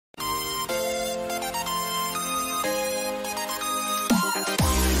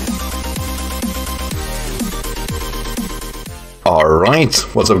Alright,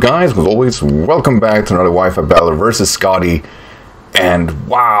 what's up guys? As always, welcome back to another Wi-Fi battle versus Scotty. And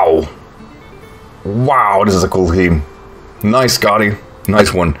wow, this is a cool team. Nice Scotty,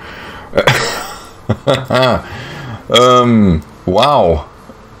 nice one. Wow.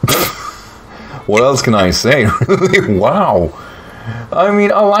 What else can I say? Really, wow. I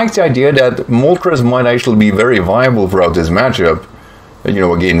mean, I like the idea that Moltres might actually be very viable throughout this matchup. You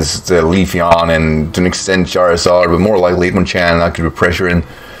know, against Leafeon and to an extent Charizard, but more likely Hitmonchan, I could be pressuring.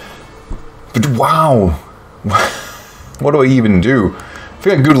 But wow, what do I even do? I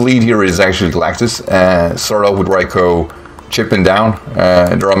think a good lead here is actually Galactus. Start off with Raikou, chipping down.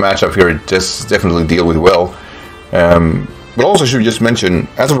 Draw a matchup here, just definitely deal with well. But also should just mention,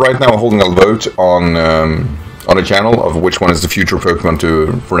 as of right now, I'm holding a vote on the channel of which one is the future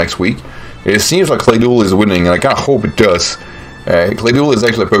Pokemon for next week. It seems like Claydol is winning, and I kind of hope it does. Claydol is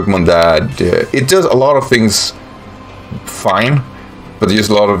actually a Pokemon that it does a lot of things fine, but there's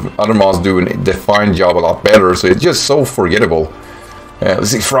a lot of other mods doing a defined job a lot better, so it's just so forgettable. Let's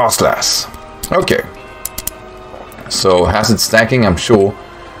see, Frostlass. Okay. So, has it stacking, I'm sure.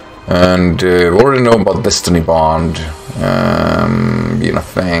 And we already know about Destiny Bond being a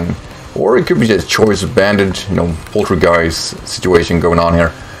thing. Or it could be just Choice of Bandit, you know, Poltergeist situation going on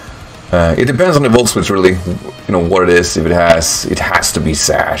here. It depends on the Volt Switch, really. You know what it is. If it has to be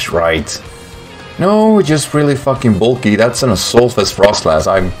Sash, right? No, it's just really fucking bulky. That's an Assault Vest Frostlass.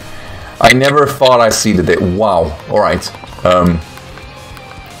 I never thought I'd see the day. Wow. All right.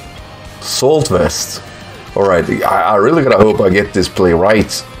 Assault Vest. All right. I really gotta hope I get this play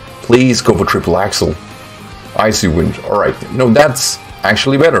right. Please go for Triple Axle. Icy Wind. All right. No, that's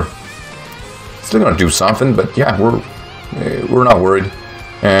actually better. Still gonna do something, but yeah, we're not worried.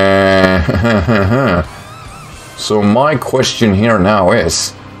 So my question here now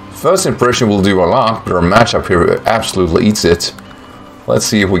is, first impression will do a lot, but our matchup here absolutely eats it. Let's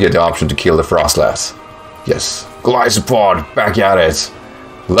see if we get the option to kill the Frostlass. Yes, Glycopod, back at it.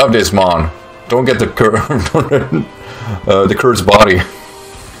 Love this mon. Don't get the the cursed body.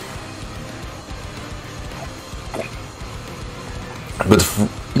 But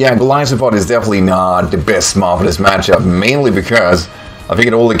yeah, Glycopod is definitely not the best mon for this matchup, mainly because I think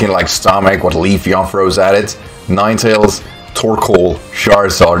it only can like stomach what Leafeon throws at it. Ninetales, Torkoal,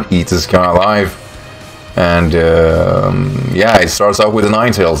 Charizard eats this guy alive. And yeah, it starts out with a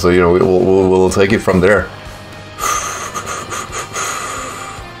Ninetales, so you know we'll take it from there.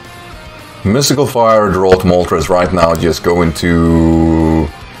 Mystical Fire, Drought Moltres right now, just going to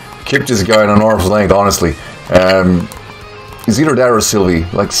keep this guy at an arm's length, honestly. It's either that or Sylvie.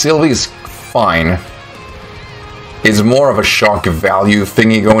 Like, Sylvie is fine. It's more of a shock value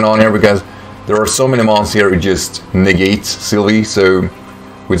thingy going on here because there are so many mons here who just negate Sylvie. So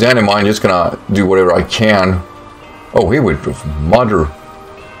with that in mind, I'm just gonna do whatever I can. Oh, he went with Mother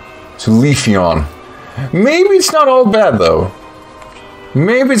to Leafeon. Maybe it's not all bad though.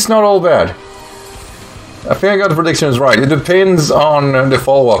 Maybe it's not all bad. I think I got the predictions right. It depends on the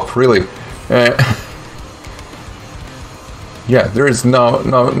follow-up, really. Yeah, there is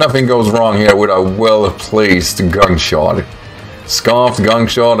nothing goes wrong here with a well-placed Gunk Shot. Scoffed Gunk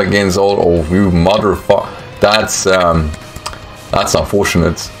Shot against all. Oh, you motherfucker! That's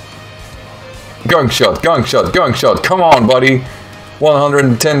unfortunate. Gunk Shot, Gunk Shot, Gunk Shot. Come on, buddy.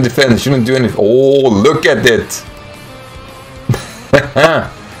 110 defense. Shouldn't do anything. Oh, look at it.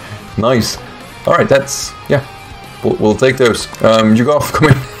 Nice. All right, that's yeah. We'll take those. Yugoff, come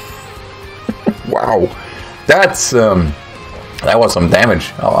in. Wow, that's that was some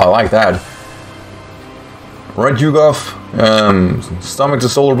damage. I like that. Right, Yugoff. Stomach to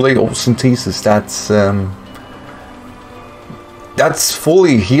Solar Blade. Oh, Synthesis. That's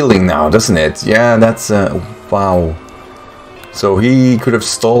fully healing now, doesn't it? Yeah, that's wow. So he could have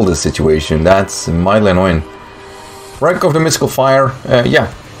stalled the situation. That's mildly annoying. Right of the Mystical Fire. Yeah,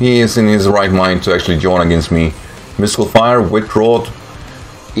 he is in his right mind to actually join against me. Mystical Fire, Withdraw.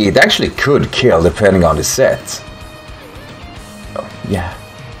 It actually could kill depending on the set. Yeah.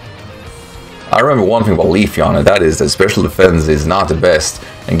 I remember one thing about Leafeon, and that is that special defense is not the best.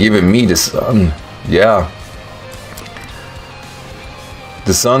 And giving me the sun, yeah.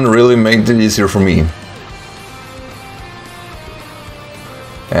 The sun really made it easier for me.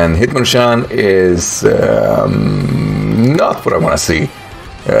 And Hitmonchan is not what I want to see.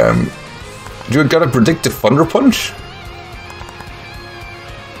 Do you gotta predict the Thunder Punch?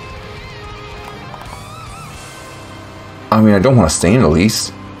 I mean, I don't want to stay in at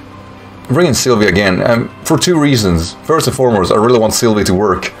least. Bring in Sylvie again, for two reasons. First and foremost, I really want Sylvie to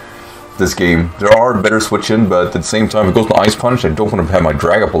work this game. There are better switch-in, but at the same time, if it goes to Ice Punch, I don't want to have my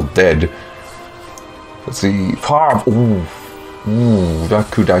Dragapult dead. Let's see. Pop! Ooh. Ooh,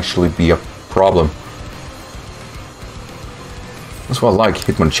 that could actually be a problem. That's what I like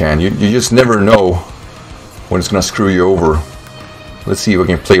Hitmonchan. You just never know when it's gonna screw you over. Let's see if I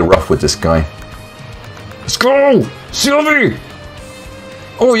can play rough with this guy. Let's go! Sylvie!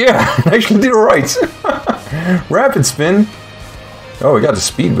 Oh yeah, I actually did it right. Rapid Spin. Oh, we got the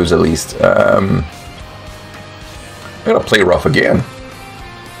speed boost at least. I gotta play rough again.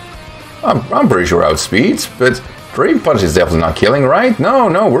 I'm pretty sure I outspeeds, but Drain Punch is definitely not killing, right? No,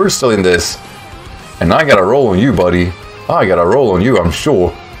 we're still in this. And I gotta roll on you, buddy. I gotta roll on you, I'm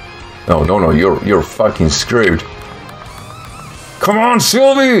sure. No, you're fucking screwed. Come on,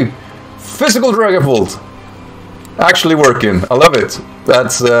 Sylvie! Physical Dragon Bolt. Actually working. I love it.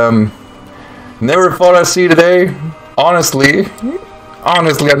 That's never thought I'd see today. Honestly, I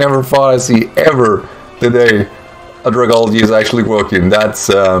never thought I'd see ever today a Dragalge is actually working. That's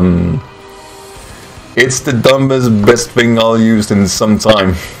it's the dumbest best thing I'll use in some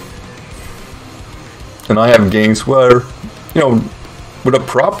time. And I have games where, you know, with a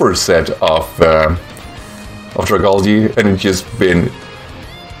proper set of Dragalge, and it's just been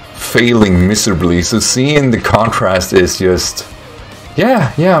failing miserably. So seeing the contrast is just,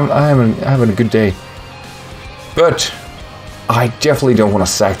 yeah, I'm having a good day. But I definitely don't want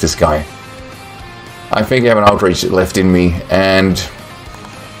to sack this guy. I think I have an outrage left in me, and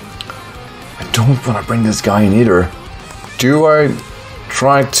I don't want to bring this guy in either. Do I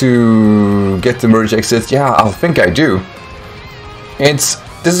try to get the merge exit? Yeah, I think I do.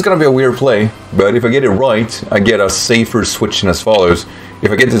 This is gonna be a weird play, but if I get it right, I get a safer switch as follows.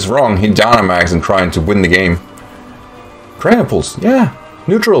 If I get this wrong, hit Dynamax and trying to win the game. Dragon Pulse, yeah,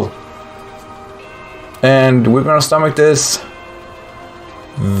 neutral. And we're gonna stomach this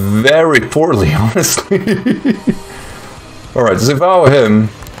very poorly, honestly. Alright, so if I were him,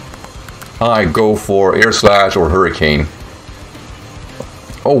 I go for Air Slash or Hurricane.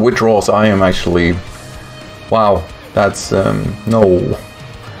 Oh, withdrawals, I am actually... Wow, that's, no.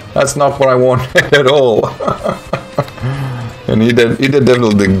 That's not what I want at all. And he did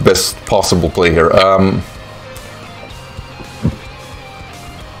definitely the best possible play here.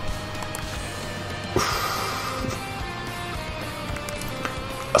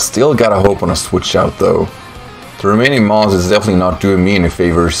 I still gotta hope on a switch out though. The remaining Mons is definitely not doing me any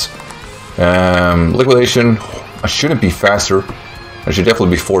favors. Liquidation, I shouldn't be faster. I should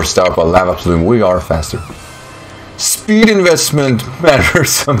definitely be forced out by Lava Plume. We are faster. Speed investment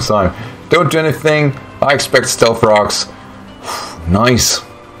matters sometimes. Don't do anything. I expect Stealth Rocks. Nice.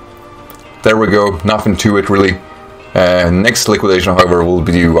 There we go. Nothing to it really. Next liquidation, however, will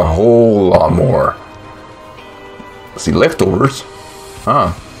do a whole lot more. Let's see, leftovers.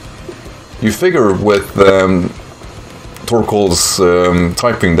 Ah. You figure with Torkoal's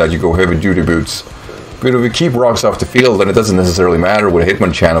typing that you go heavy duty boots. But if we keep rocks off the field, then it doesn't necessarily matter with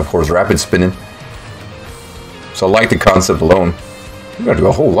Hitmonchan, of course, rapid spinning. So I like the concept alone. We're gonna do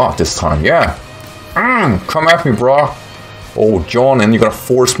a whole lot this time, yeah. Come at me, bro. Oh, John, and you're gonna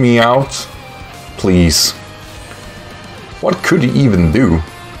force me out? Please. What could he even do?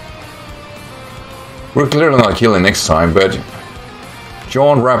 We're clearly not killing next time, but...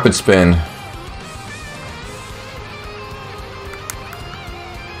 John, rapid spin.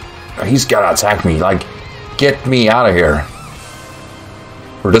 He's gotta attack me, like, get me out of here.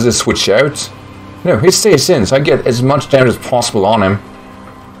 Or does it switch out? No, he stays in, so I get as much damage as possible on him.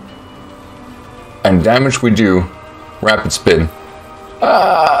 And damage we do. Rapid spin.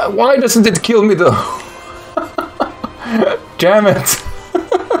 Why doesn't it kill me though? Damn it.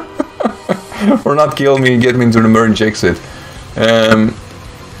 Or not kill me and get me into the merge exit. I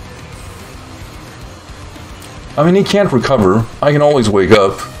mean, he can't recover. I can always wake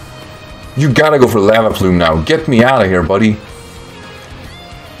up. You gotta go for Lava Plume now. Get me out of here, buddy.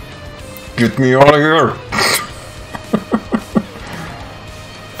 Get me out of here.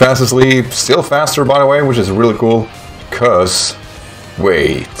 Fast asleep. Still faster, by the way, which is really cool. Cuz...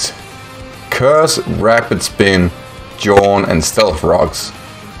 Wait. Cuz, Rapid Spin, Jawn, and Stealth Rocks.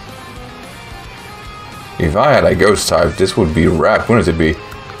 If I had a Ghost type, this would be rap, wouldn't it be?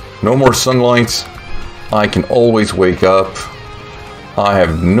 No more sunlight. I can always wake up. I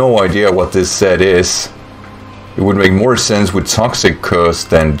have no idea what this set is. It would make more sense with Toxic Curse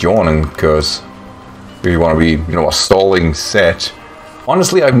than Jawn and Curse. If you want to be, you know, a stalling set.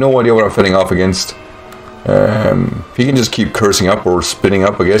 Honestly, I have no idea what I'm fighting off against. He can just keep cursing up or spinning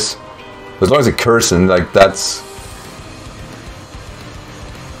up, I guess. As long as it's cursing, like, that's...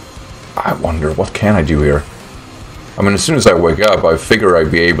 I wonder, what can I do here? I mean, as soon as I wake up, I figure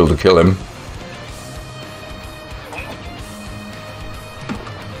I'd be able to kill him.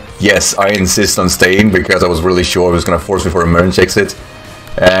 yes, I insist on staying because I was really sure it was going to force me for a merge exit.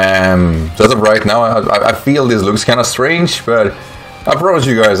 So as of right now, I feel this looks kind of strange, but I promise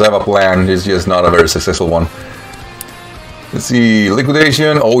you guys I have a plan. It's just not a very successful one. Let's see,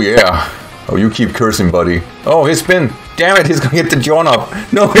 liquidation. Oh yeah. Oh, you keep cursing, buddy. Oh, his spin. Damn it, he's gonna get the John up.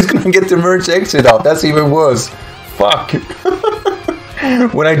 No, he's gonna get the merge exit out. That's even worse. Fuck.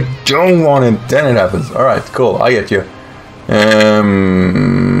 When I don't want it, then it happens. Alright, cool. I get you.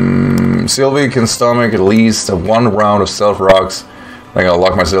 Sylvie can stomach at least one round of Stealth Rocks. I'm gonna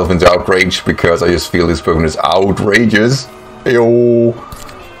lock myself into Outrage because I just feel this Pokemon is outrageous. Yo,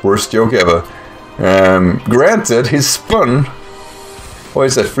 worst joke ever. Granted, his spun. What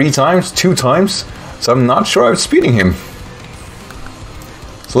is that? 3 times? 2 times? So I'm not sure I'm speeding him.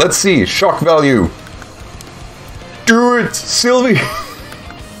 So let's see. Shock value. Do it, Sylvie.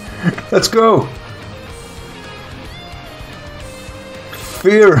 Let's go.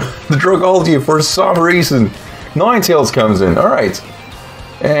 Fear the Dragalge for some reason. Ninetales comes in. Alright.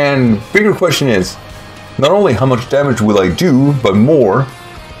 And bigger question is, not only how much damage will I do, but more,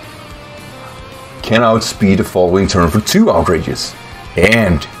 can I outspeed the following turn for 2 outrages?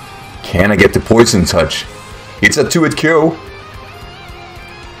 And can I get the poison touch? It's a 2-hit KO.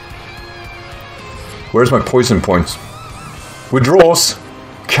 Where's my poison points? Withdraws.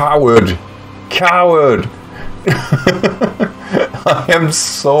 Coward. Coward. I am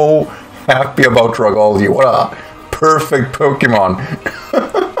so happy about Dragalge. What a perfect Pokemon.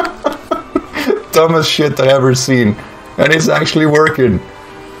 Dumbest shit I ever seen. And it's actually working.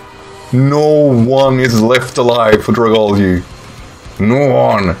 No one is left alive for Dragalge. No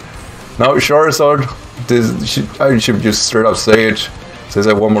one. Now Charizard, I should just straight up say it. Since I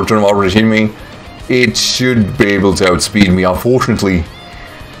have one more turn of outrage in me, it should be able to outspeed me, unfortunately.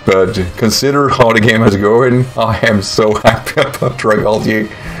 But consider how the game is going. I am so happy about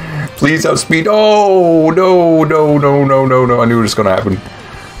Dragalge. Please outspeed. Oh, no, no, no, no, no, no. I knew it was going to happen.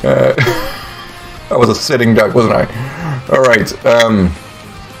 That was a sitting duck, wasn't I? Alright.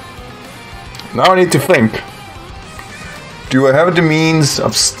 Now I need to think. Do I have the means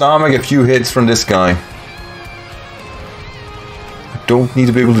of stomach a few hits from this guy? I don't need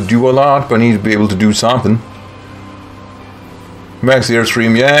to be able to do a lot, but I need to be able to do something. Max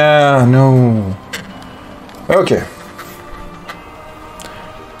Airstream, yeah, no. Okay.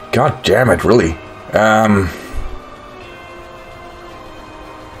 God damn it, really.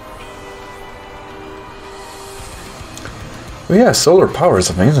 Oh yeah, solar power is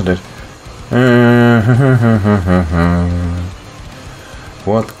something, isn't it?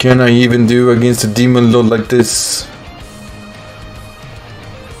 What can I even do against a demon lord like this?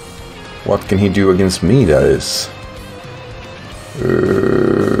 What can he do against me, that is?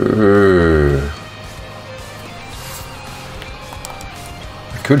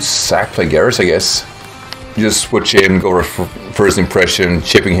 I could sack Plagaris, I guess. Just switch in, go for first impression,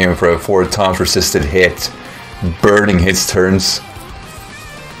 chipping him for a 4 times resisted hit, burning his turns.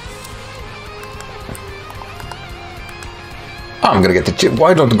 I'm gonna get the chip.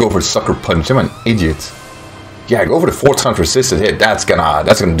 Why don't I go for Sucker Punch? I'm an idiot. Yeah, go for the 4 times resisted hit. That's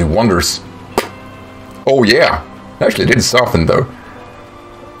gonna do wonders. Oh yeah. Actually did something though.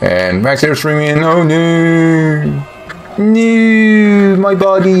 And Max Airstream in. Oh no. No, my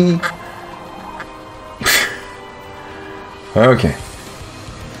body. Okay.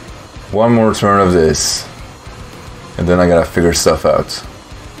 One more turn of this. And then I gotta figure stuff out.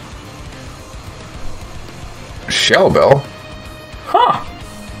 Shell Bell? Huh.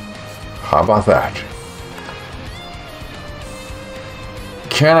 How about that?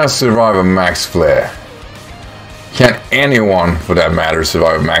 Can I survive a Max Flare? Can anyone, for that matter,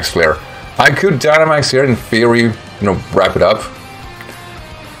 survive a Max Flare? I could Dynamax here in theory, you know, wrap it up.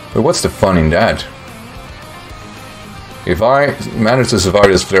 But what's the fun in that? If I manage to survive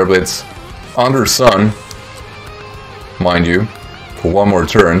this Flare Blitz under Sun, mind you, for one more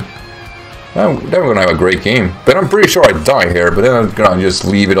turn, then we're gonna have a great game. But I'm pretty sure I'd die here, but then I'm gonna just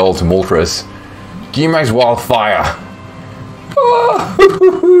leave it all to Moltres. Gigantamax Wildfire!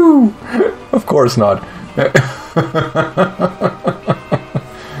 Oh, of course not.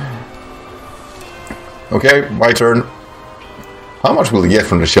 Okay, my turn. How much will he get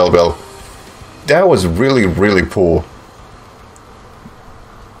from the Shell Bell? That was really, really poor.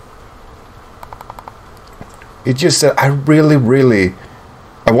 It just said I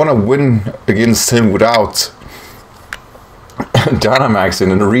want to win against him without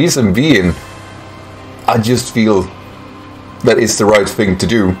Dynamaxing, and the reason being, I just feel that it's the right thing to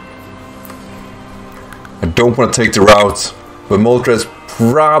do. I don't want to take the route, but Moltres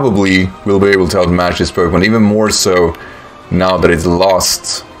probably will be able to outmatch this Pokemon, even more so now that it's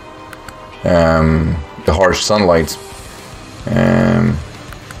lost the harsh sunlight.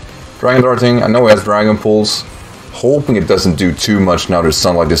 Dragon Darting, I know it has Dragon Pulse. Hoping it doesn't do too much now the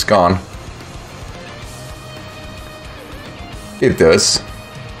sunlight is gone. It does.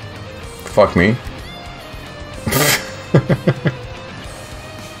 Fuck me.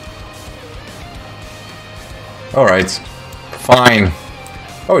 Alright. Fine.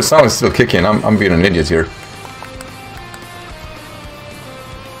 Oh, its sound is still kicking. I'm being an idiot here.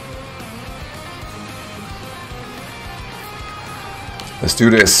 Let's do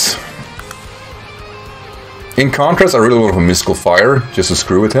this. In contrast, I really want a Mystical Fire, just to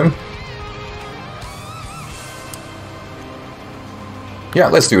screw with him. Yeah,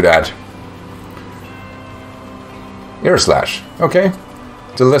 let's do that. Air Slash. Okay.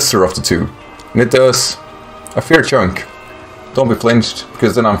 The lesser of the two. And it does a fair chunk. Don't be flinched,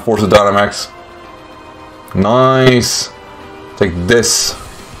 because then I'm forced to Dynamax. Nice. Take this.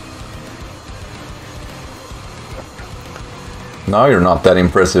 Now you're not that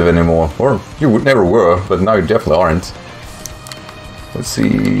impressive anymore. Or you would never were, but now you definitely aren't. Let's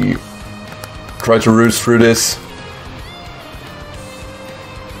see. Try to roost through this.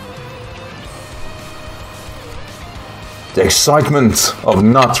 The excitement of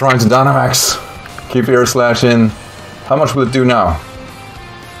not trying to Dynamax. Keep Air Slash in. How much will it do now?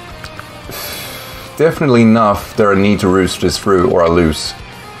 Definitely enough that I need to roost this through or I lose.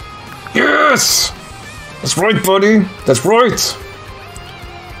 Yes! That's right, buddy. That's right.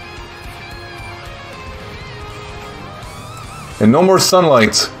 And no more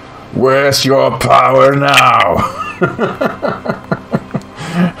sunlight. Where's your power now?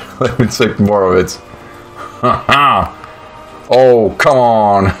 Let me take more of it. Oh, come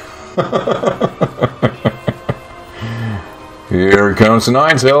on. Here comes the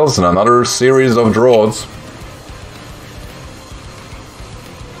Ninetales and another series of draws.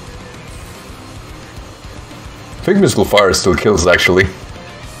 I think Mystical Fire still kills, actually.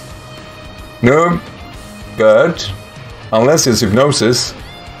 No, but unless it's Hypnosis,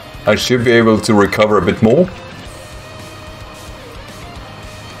 I should be able to recover a bit more.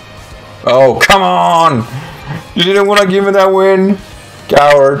 Oh, come on! You didn't want to give me that win?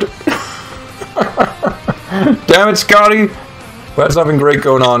 Coward. Damn it, Scotty! Well, that's something great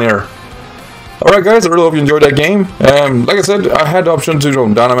going on here. Alright guys, I really hope you enjoyed that game. Like I said, I had the option to go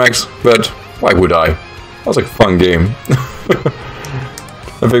Dynamax, but why would I? That was like a fun game.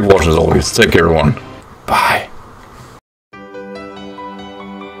 A big watch as always. Take care everyone.